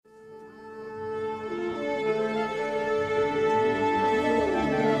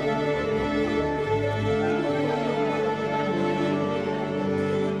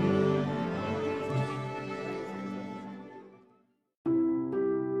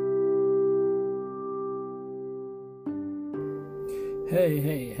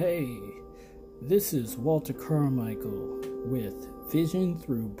Hey, this is Walter Carmichael with Vision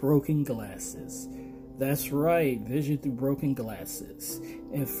Through Broken Glasses. That's right, Vision Through Broken Glasses.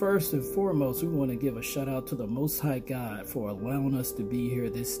 And first and foremost, we want to give a shout out to the Most High God for allowing us to be here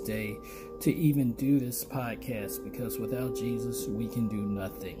this day to even do this podcast, because without Jesus, we can do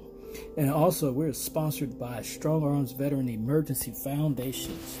nothing. And also, we're sponsored by Strong Arms Veteran Emergency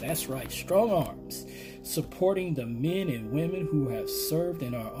Foundations. That's right, Strong Arms, supporting the men and women who have served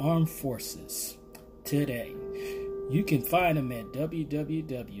in our armed forces today. You can find them at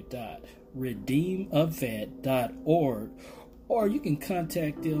www.redeemavet.org, or you can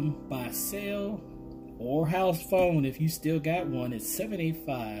contact them by cell or house phone if you still got one. It's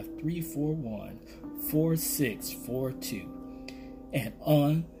 785-341-4642. And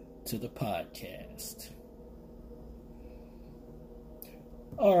on to the podcast.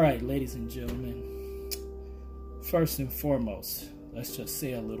 All right, ladies and gentlemen, first and foremost, let's just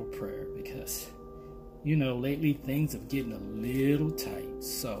say a little prayer, because lately things have getting a little tight.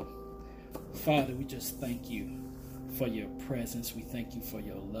 So Father, we just thank you for your presence. We thank you for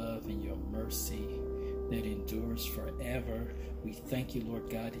your love and your mercy that endures forever. We thank you, Lord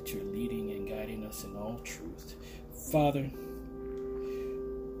God, that you're leading and guiding us in all truth. Father,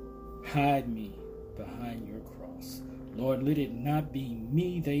 hide me behind your cross. Lord, let it not be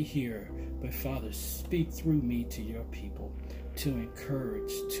me they hear, but Father, speak through me to your people, to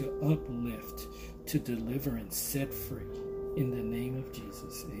encourage, to uplift, to deliver and set free. In the name of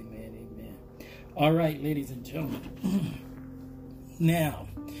Jesus, amen, amen. All right, ladies and gentlemen. Now,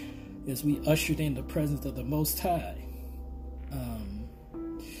 as we ushered in the presence of the Most High,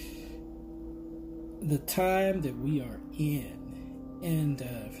 the time that we are in, and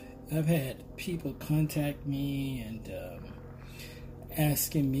I've had people contact me and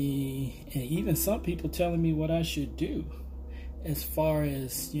asking me, and even some people telling me what I should do as far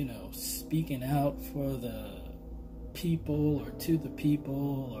as, speaking out for the people or to the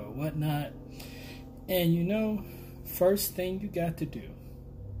people or whatnot. And first thing you got to do,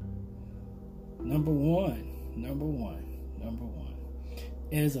 number one,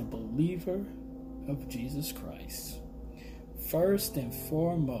 as a believer of Jesus Christ, first and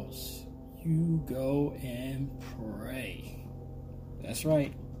foremost, you go and pray. That's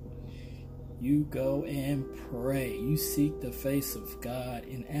right. You go and pray. You seek the face of God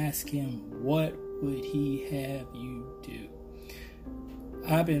and ask Him, what would He have you do?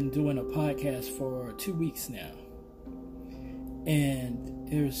 I've been doing a podcast for 2 weeks now, and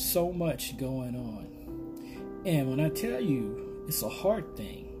there's so much going on. And when I tell you, it's a hard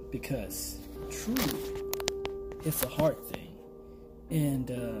thing, because truly, it's a hard thing. And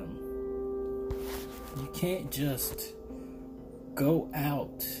you can't just go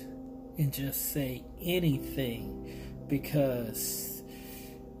out and just say anything, because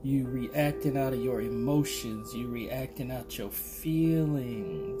you reacting out of your emotions, you reacting out your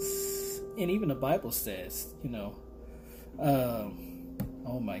feelings. And even the Bible says, oh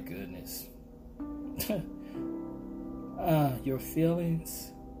my goodness, your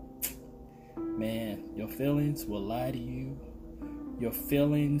feelings, man, your feelings will lie to you. Your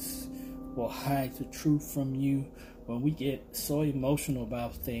feelings will hide the truth from you. When we get so emotional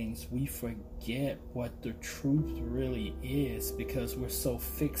about things, we forget what the truth really is, because we're so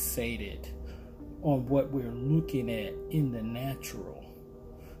fixated on what we're looking at in the natural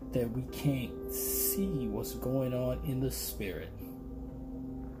that we can't see what's going on in the spirit.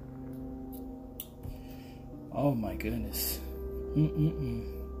 Oh my goodness.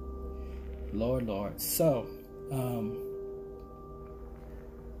 Lord. So,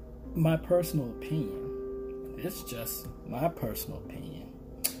 my personal opinion, it's just my personal opinion,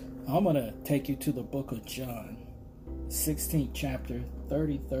 I'm going to take you to the book of John, 16th chapter,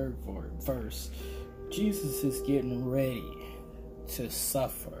 33rd verse. Jesus is getting ready to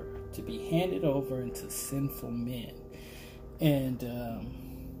suffer, to be handed over into sinful men. And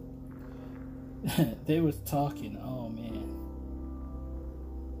they was talking, oh man.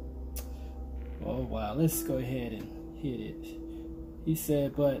 Oh wow, let's go ahead and hit it. He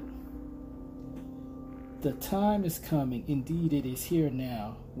said, but the time is coming, indeed it is here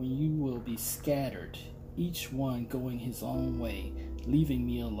now, when you will be scattered, each one going his own way, leaving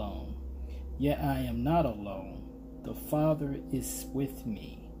me alone. Yet I am not alone. The Father is with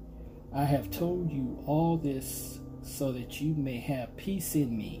me. I have told you all this so that you may have peace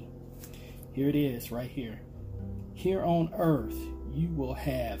in me. Here it is, right here. Here on earth you will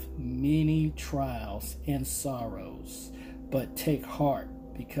have many trials and sorrows, but take heart,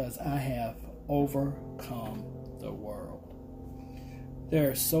 because I have overcome the world. There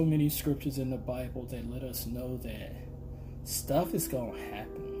are so many scriptures in the Bible that let us know that stuff is going to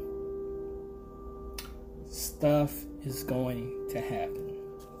happen. Stuff is going to happen.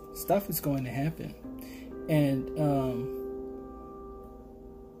 Stuff is going to happen. And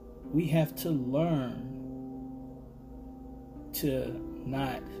we have to learn to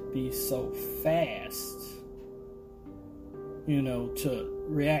not be so fast, to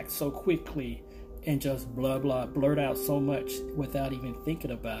react so quickly and just blurt out so much without even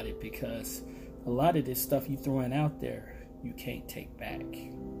thinking about it, because a lot of this stuff you throwing out there, you can't take back.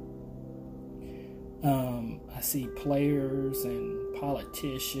 I see players and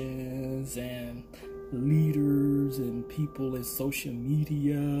politicians and leaders and people in social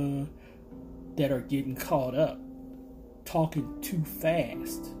media that are getting caught up talking too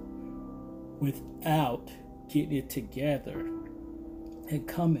fast without getting it together and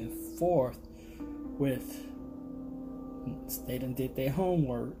coming forth with, they done did their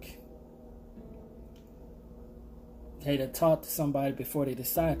homework. They done talked to somebody before they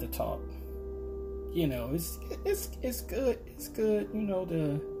decide to talk. It's good. It's good,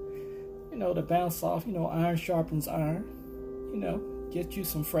 to bounce off, iron sharpens iron, get you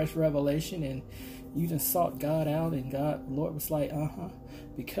some fresh revelation, and you done sought God out, and Lord was like,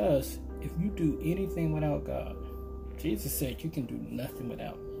 because if you do anything without God, Jesus said you can do nothing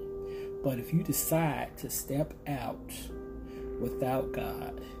without me. But if you decide to step out without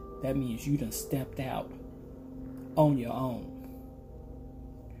God, that means you done stepped out on your own.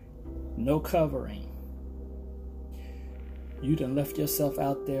 No covering. You done left yourself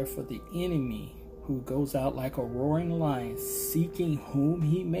out there for the enemy, who goes out like a roaring lion, seeking whom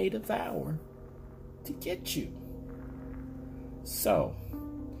he may devour, to get you. So,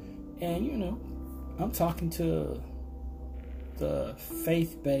 and I'm talking to the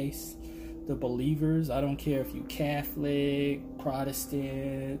faith base, the believers. I don't care if you Catholic,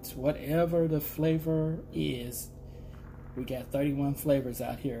 Protestant, whatever the flavor is. We got 31 flavors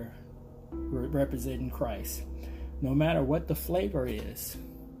out here representing Christ. No matter what the flavor is,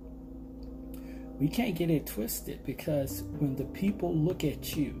 we can't get it twisted, because when the people look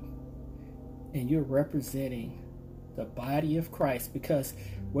at you and you're representing the body of Christ, because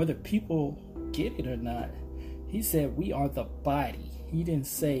whether people get it or not, he said we are the body. He didn't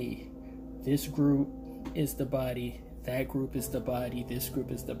say this group is the body, that group is the body, this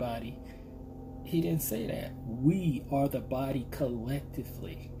group is the body. He didn't say that. We are the body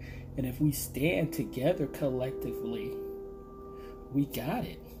collectively. And if we stand together collectively, we got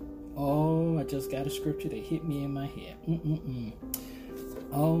it. Oh, I just got a scripture that hit me in my head.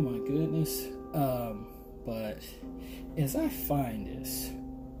 Oh my goodness. But as I find this,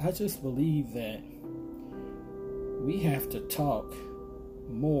 I just believe that we have to talk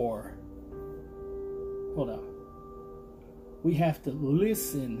more. Hold on. We have to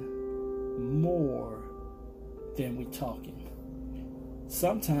listen more than we talking.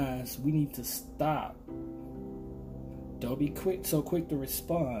 Sometimes we need to stop. Don't be so quick to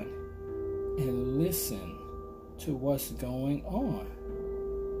respond, and listen to what's going on,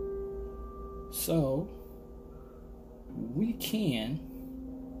 so we can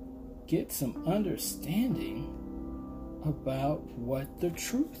get some understanding about what the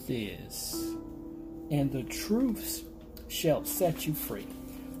truth is, and the truth shall set you free.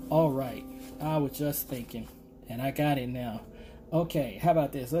 All right, I was just thinking, and I got it now. Okay, how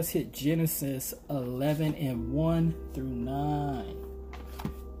about this? Let's hit Genesis 11 and 1 through 9.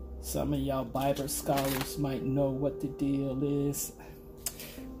 Some of y'all Bible scholars might know what the deal is.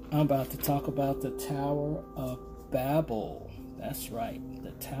 I'm about to talk about the Tower of Babel. That's right,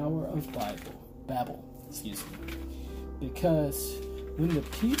 the Tower of Babel, excuse me. Because when the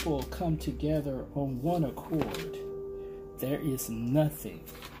people come together on one accord, there is nothing,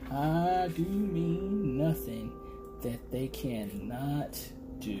 I do mean nothing, that they cannot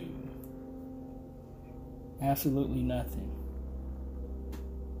do. Absolutely nothing.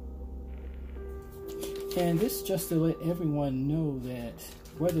 And this just to let everyone know that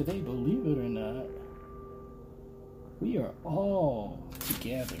whether they believe it or not, we are all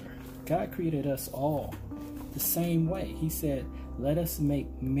together. God created us all the same way. He said, let us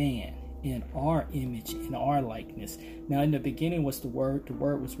make man in our image, in our likeness. Now in the beginning was the Word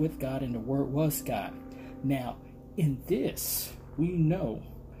was with God, and the Word was God. Now in this, we know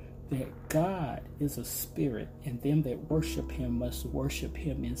that God is a spirit, and them that worship him must worship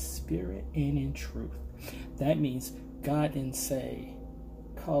him in spirit and in truth. That means God didn't say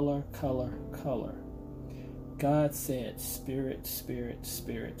color, color, color. God said spirit, spirit,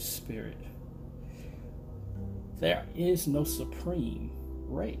 spirit, spirit. There is no supreme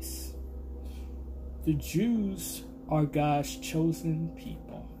race. The Jews are God's chosen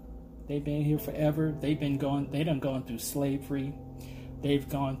people. They've been here forever. They done gone through slavery. They've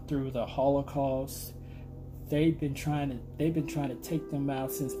gone through the Holocaust. They've been trying to take them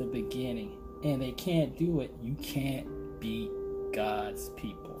out since the beginning, and they can't do it. You can't beat God's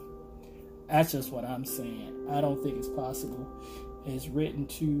people. That's just what I'm saying. I don't think it's possible. It's written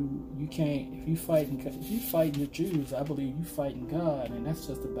to you can't if you fighting the Jews. I believe you fighting God, and that's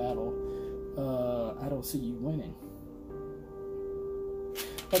just a battle. I don't see you winning.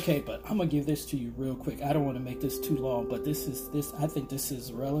 Okay, but I'm gonna give this to you real quick. I don't want to make this too long, but this. I think this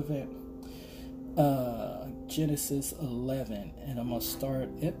is relevant. Genesis 11, and I'm gonna start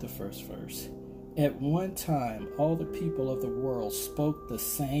at the first verse. At one time, all the people of the world spoke the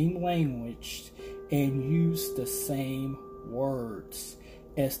same language and used the same words.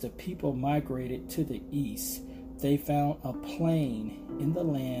 As the people migrated to the east, they found a plain in the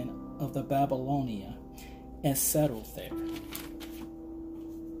land of the Babylonia and settled there.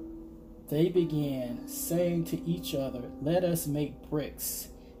 They began saying to each other, "Let us make bricks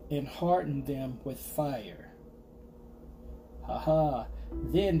and harden them with fire."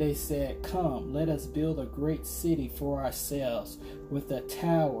 Then they said, "Come, let us build a great city for ourselves with a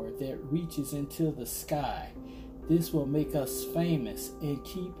tower that reaches into the sky. This will make us famous and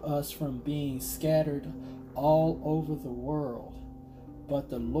keep us from being scattered all over the world." But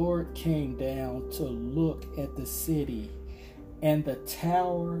the Lord came down to look at the city and the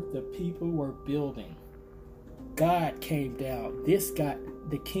tower the people were building. God came down. This got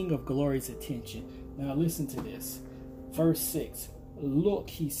the King of Glory's attention. Now listen to this. Verse 6. "Look,"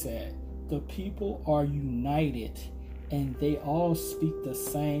 he said, "the people are united and they all speak the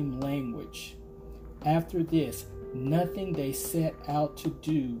same language. After this, nothing they set out to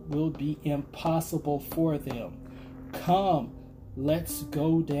do will be impossible for them. Come, let's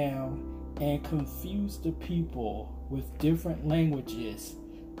go down and confuse the people with different languages.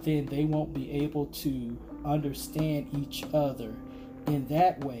 Then they won't be able to understand each other. In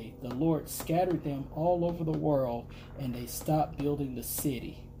that way, the Lord scattered them all over the world, and they stopped building the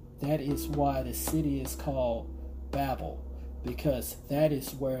city. That is why the city is called Babel, because that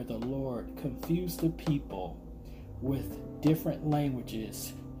is where the Lord confused the people with different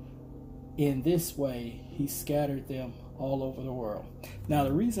languages. In this way, he scattered them all over the world." Now,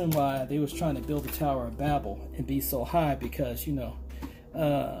 the reason why they was trying to build the Tower of Babel and be so high, because,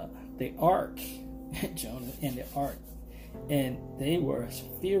 the ark, Jonah and the ark, and they were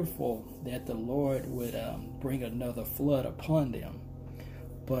fearful that the Lord would bring another flood upon them.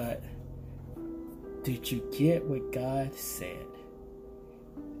 But did you get what God said?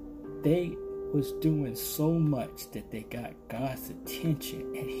 They was doing so much that they got God's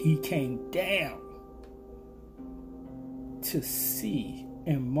attention, and he came down to see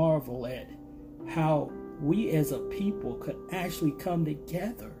and marvel at how we as a people could actually come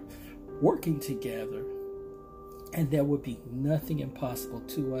together, working together, and there would be nothing impossible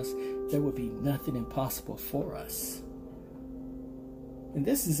to us. There would be nothing impossible for us. And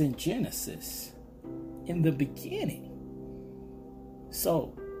this is in Genesis, in the beginning.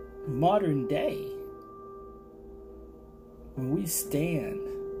 So, modern day, when we stand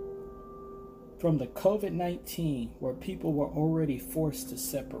from the COVID-19, where people were already forced to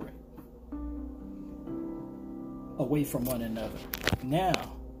separate away from one another. Now,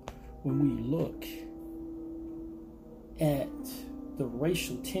 when we look at the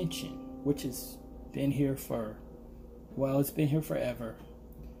racial tension, which has been here it's been here forever.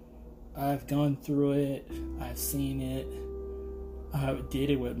 I've gone through it. I've seen it. I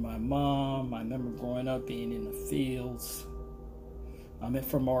did it with my mom. I remember growing up being in the fields. I'm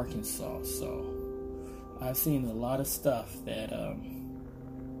from Arkansas, so I've seen a lot of stuff that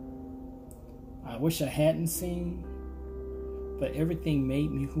I wish I hadn't seen, but everything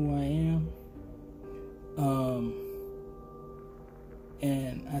made me who I am.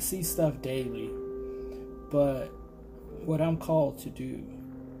 And I see stuff daily, but what I'm called to do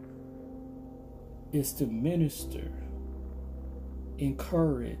is to minister,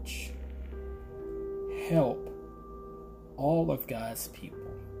 encourage, help all of God's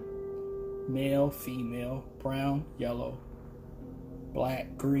people, male, female, brown, yellow,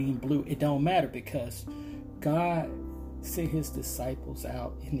 black, green, blue. It don't matter, because God sent his disciples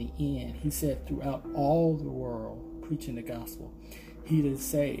out in the end. He said throughout all the world, preaching the gospel. He didn't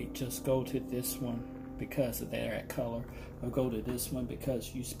say just go to this one because they're that color, or go to this one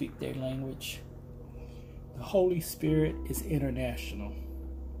because you speak their language. The Holy Spirit is international.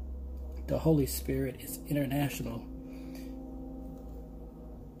 The Holy Spirit is international.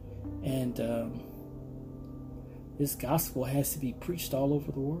 And this gospel has to be preached all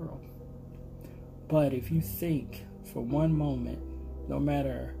over the world. But if you think for one moment, no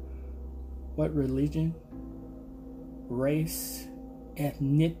matter what religion, race,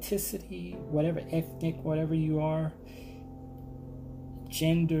 ethnicity, whatever you are,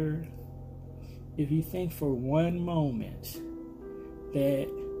 gender, if you think for one moment that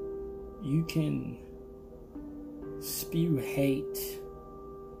you can spew hate,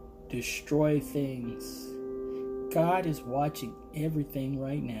 destroy things, God is watching everything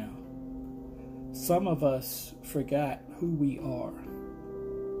right now. Some of us forgot who we are.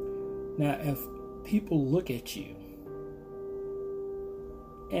 Now, if people look at you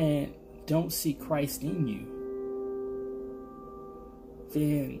and don't see Christ in you,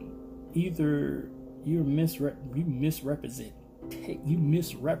 then either you're misrepresenting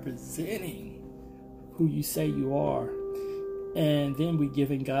who you say you are, and then we're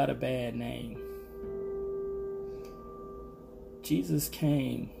giving God a bad name. Jesus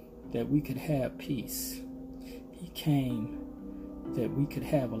came that we could have peace. He came that we could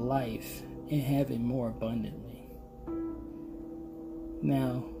have a life and have it more abundantly.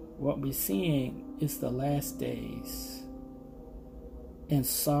 Now, what we're seeing is the last days, and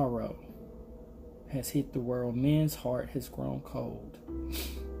sorrow has hit the world. Men's heart has grown cold.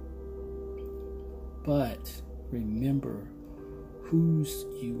 But remember whose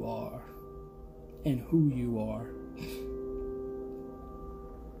you are and who you are.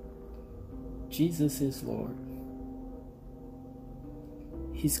 Jesus is Lord.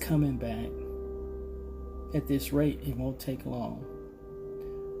 He's coming back. At this rate, it won't take long.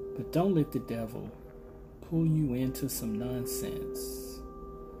 But don't let the devil pull you into some nonsense.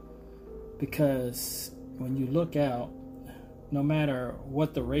 Because when you look out, no matter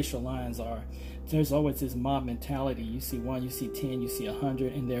what the racial lines are, there's always this mob mentality. You see 1, you see 10, you see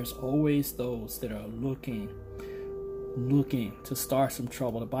 100, and there's always those that are looking to start some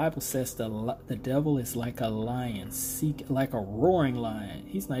trouble. The Bible says the devil is like a lion, like a roaring lion.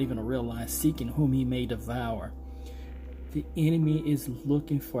 He's not even a real lion, seeking whom he may devour. The enemy is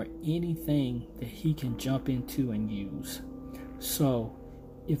looking for anything that he can jump into and use. So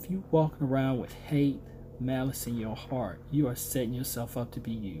if you walking around with hate, malice in your heart, you are setting yourself up to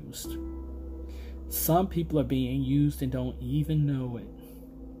be used. Some people are being used and don't even know it.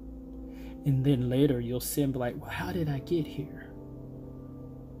 And then later you'll sit and be like, well, how did I get here?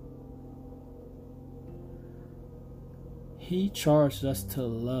 He charged us to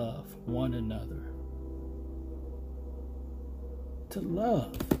love one another. To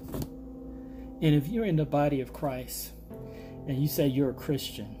love. And if you're in the body of Christ and you say you're a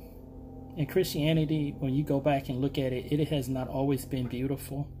Christian, and Christianity, when you go back and look at it, it has not always been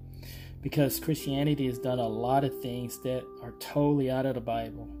beautiful, because Christianity has done a lot of things that are totally out of the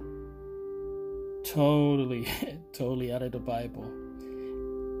Bible. Totally out of the Bible.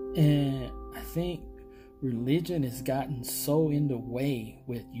 And I think religion has gotten so in the way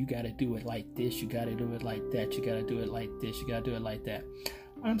with, you got to do it like this, you got to do it like that, you got to do it like this, you got to do it like that.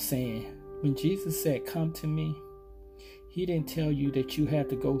 I'm saying, when Jesus said, come to me, he didn't tell you that you had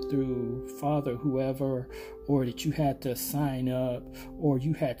to go through Father whoever, or that you had to sign up, or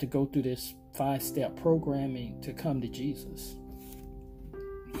you had to go through this 5-step programming to come to Jesus.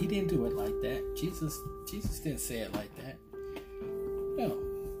 He didn't do it like that. Jesus didn't say it like that. No.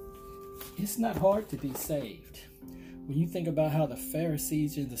 It's not hard to be saved. When you think about how the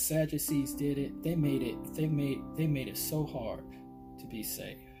Pharisees and the Sadducees did it, they made it so hard to be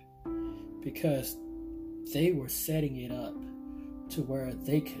saved. Because they were setting it up to where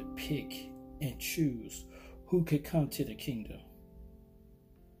they could pick and choose who could come to the kingdom.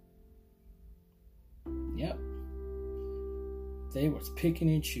 Yep. They was picking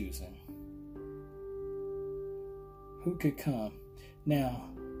and choosing who could come. Now,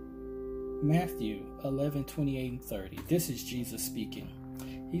 Matthew 11:28 and 30. This is Jesus speaking.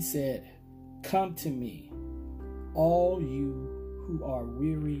 He said, come to me, all you who are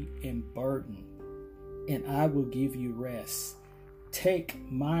weary and burdened, and I will give you rest. Take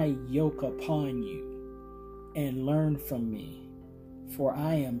my yoke upon you and learn from me, for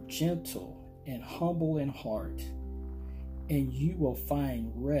I am gentle and humble in heart, and you will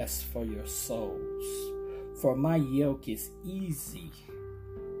find rest for your souls. For my yoke is easy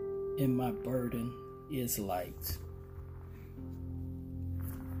and my burden is light.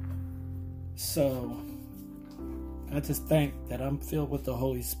 So I just think that I'm filled with the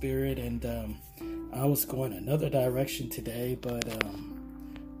Holy Spirit, and I was going another direction today, but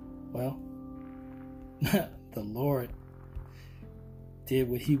well, the Lord did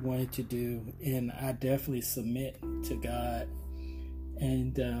what he wanted to do, and I definitely submit to God.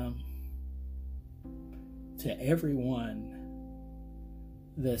 And to everyone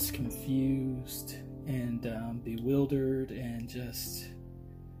that's confused and bewildered and just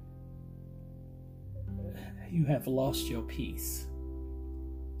you have lost your peace.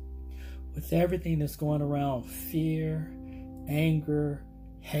 With everything that's going around, fear, anger,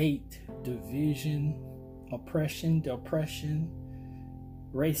 hate, division, oppression, depression,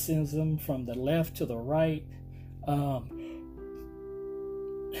 racism from the left to the right.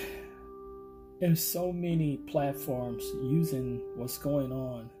 There's so many platforms using what's going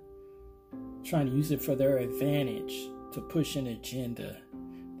on, trying to use it for their advantage to push an agenda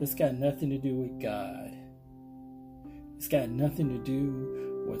that's got nothing to do with God. It's got nothing to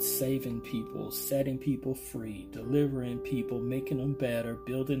do with saving people, setting people free, delivering people, making them better,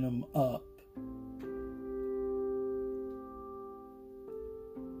 building them up.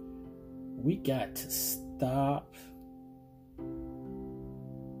 We got to stop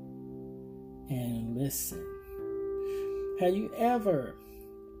and listen. Have you ever,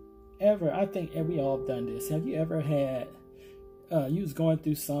 I think we all done this. Have you ever had, you was going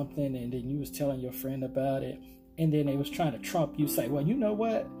through something and then you was telling your friend about it, and then they was trying to trump you, say, well, you know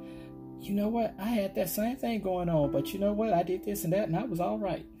what, I had that same thing going on, but you know what, I did this and that and I was all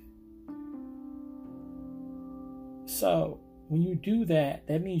right. So when you do that,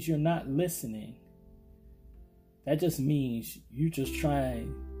 that means you're not listening. That just means you're just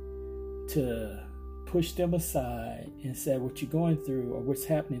trying to push them aside and say what you're going through or what's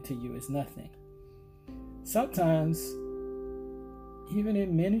happening to you is nothing. Sometimes, even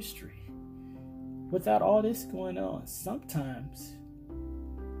in ministry, without all this going on, sometimes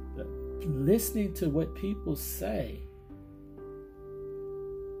listening to what people say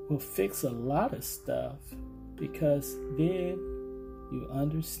will fix a lot of stuff, because then you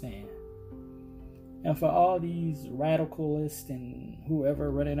understand. And for all these radicalists and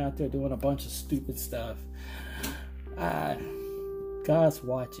whoever running out there doing a bunch of stupid stuff, God's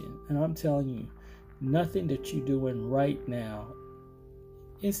watching. And I'm telling you, nothing that you're doing right now,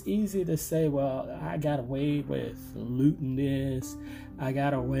 it's easy to say, well, I got away with looting this, I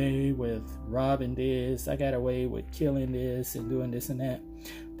got away with robbing this, I got away with killing this and doing this and that.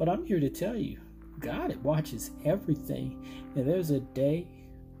 But I'm here to tell you, God watches everything. And there's a day,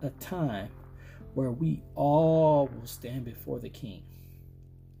 a time, where we all will stand before the King.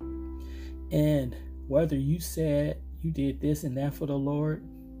 And whether you said you did this and that for the Lord,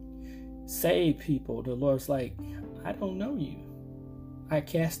 save people, the Lord's like, I don't know you. I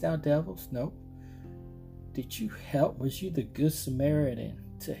cast out devils? No. Did you help? Was you the good Samaritan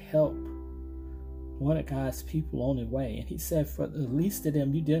to help one of God's people on the way? And he said, for the least of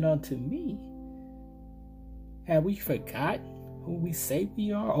them you did unto me. Have we forgotten who we say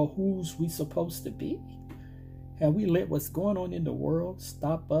we are, or who's we supposed to be? Have we let what's going on in the world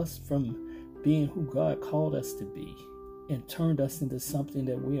stop us from being who God called us to be and turned us into something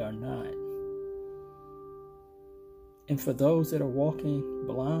that we are not? And for those that are walking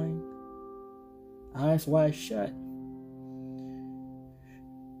blind, eyes wide shut,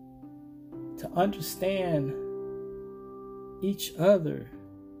 to understand each other,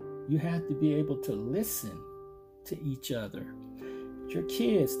 you have to be able to listen to each other. Your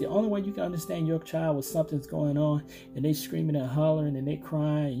kids, the only way you can understand your child when something's going on and they screaming and hollering and they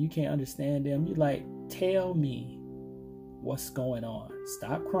crying and you can't understand them, you like, tell me what's going on.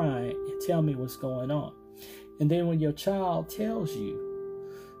 Stop crying and tell me what's going on. And then when your child tells you,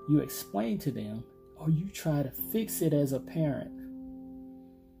 you explain to them, or you try to fix it as a parent.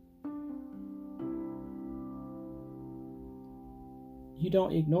 You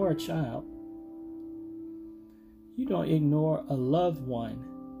don't ignore a child. You don't ignore a loved one.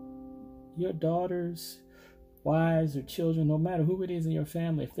 Your daughters, wives, or children, no matter who it is in your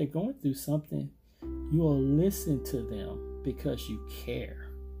family, if they're going through something, you will listen to them because you care.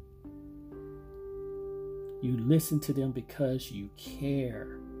 You listen to them because you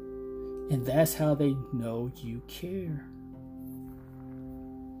care. And that's how they know you care.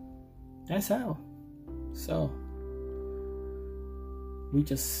 That's how. So,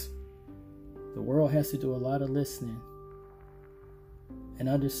 the world has to do a lot of listening and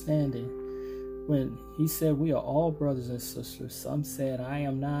understanding. When he said we are all brothers and sisters, some said,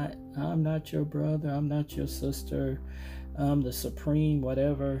 I'm not your brother, I'm not your sister, I'm the supreme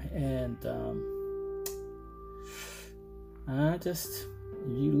whatever. And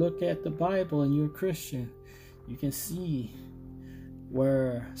you look at the Bible and you're a Christian, you can see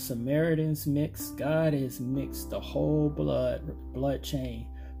where Samaritans mix. God has mixed the whole blood chain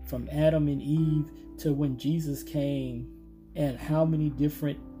from Adam and Eve to when Jesus came, and how many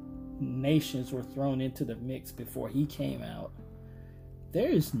different nations were thrown into the mix before he came out. There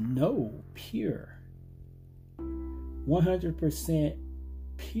is no pure, 100%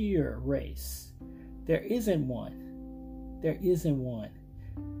 pure race. There isn't one. There isn't one.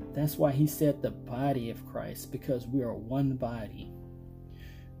 That's why he said the body of Christ, because we are one body.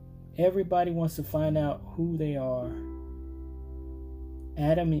 Everybody wants to find out who they are.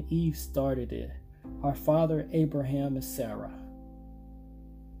 Adam and Eve started it. Our father Abraham and Sarah.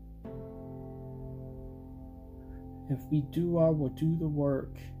 If we will do the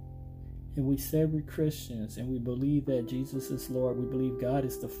work, and we say we're Christians, and we believe that Jesus is Lord, we believe God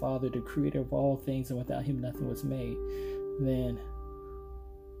is the Father, the creator of all things, and without him nothing was made, then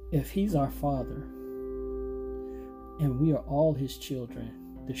if he's our Father, and we are all his children,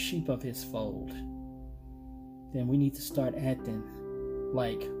 the sheep of his fold, then we need to start acting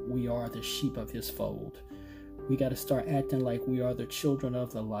like we are the sheep of his fold. We got to start acting like we are the children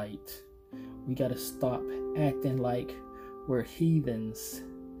of the light. We got to stop acting like we're heathens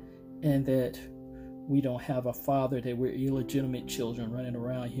and that we don't have a father, that we're illegitimate children running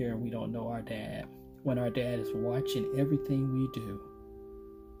around here and we don't know our dad, when our dad is watching everything we do.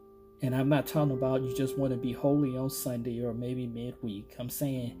 And I'm not talking about you just want to be holy on Sunday or maybe midweek. I'm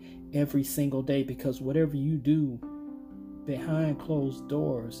saying every single day, because whatever you do behind closed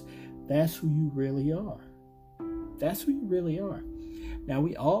doors, that's who you really are. That's who you really are. Now,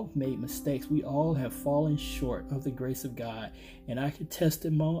 we all have made mistakes. We all have fallen short of the grace of God. And I can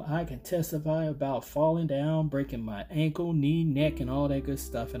testify about falling down, breaking my ankle, knee, neck, and all that good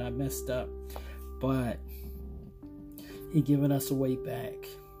stuff. And I messed up. But he given us a way back.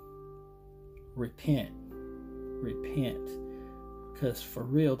 Repent. Because for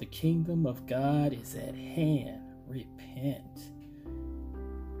real, the kingdom of God is at hand. Repent.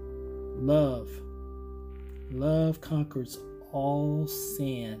 Love conquers all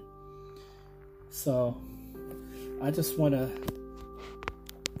sin. So I just want to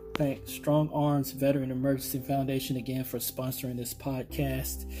thank Strong Arms Veteran Emergency Foundation again for sponsoring this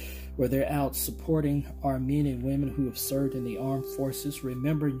podcast, where they're out supporting our men and women who have served in the armed forces.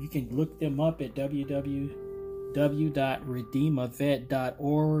 Remember, you can look them up at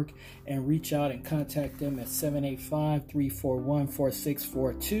www.redeemavet.org and reach out and contact them at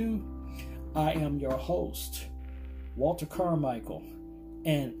 785-341-4642. I am your host, Walter Carmichael,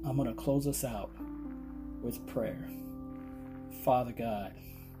 and I'm going to close us out with prayer. Father God,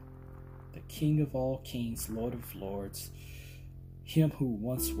 the King of all kings, Lord of lords, him who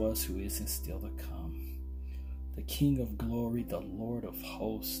once was, who is, and still to come, the King of glory, the Lord of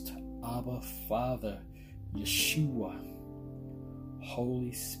hosts, Abba, Father, Yeshua,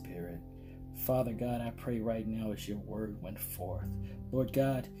 Holy Spirit. Father God, I pray right now as your word went forth. Lord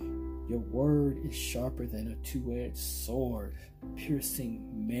God, your word is sharper than a two-edged sword, piercing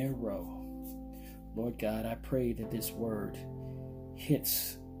marrow. Lord God, I pray that this word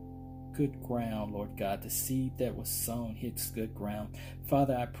hits good ground, Lord God. The seed that was sown hits good ground.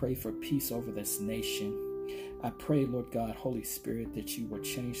 Father, I pray for peace over this nation. I pray, Lord God, Holy Spirit, that you will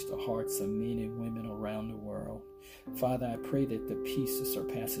change the hearts of men and women around the world. Father, I pray that the peace that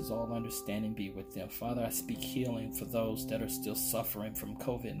surpasses all understanding be with them. Father, I speak healing for those that are still suffering from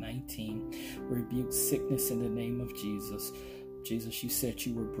COVID-19. Rebuke sickness in the name of Jesus. Jesus, you said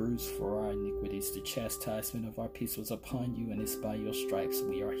you were bruised for our iniquities. The chastisement of our peace was upon you, and it's by your stripes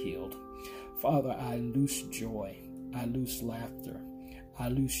we are healed. Father, I loose joy. I loose laughter. I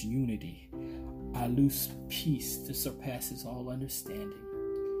loose unity. I loose peace that surpasses all understanding.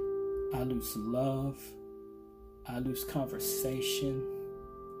 I loose love. I loose conversation.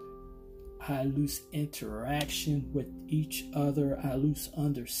 I loose interaction with each other. I loose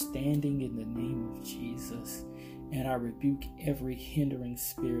understanding in the name of Jesus. And I rebuke every hindering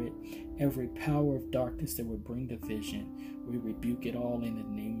spirit, every power of darkness that would bring division. We rebuke it all in the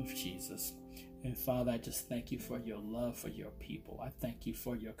name of Jesus. And Father, I just thank you for your love for your people. I thank you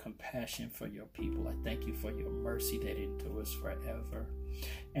for your compassion for your people. I thank you for your mercy that endures forever.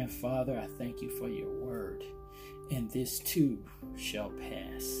 And Father, I thank you for your word. And this too shall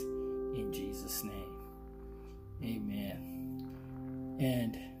pass. In Jesus' name. Amen.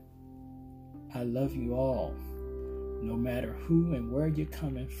 And I love you all, no matter who and where you're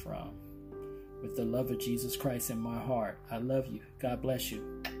coming from. With the love of Jesus Christ in my heart, I love you. God bless you.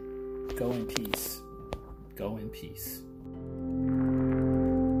 Go in peace. Go in peace.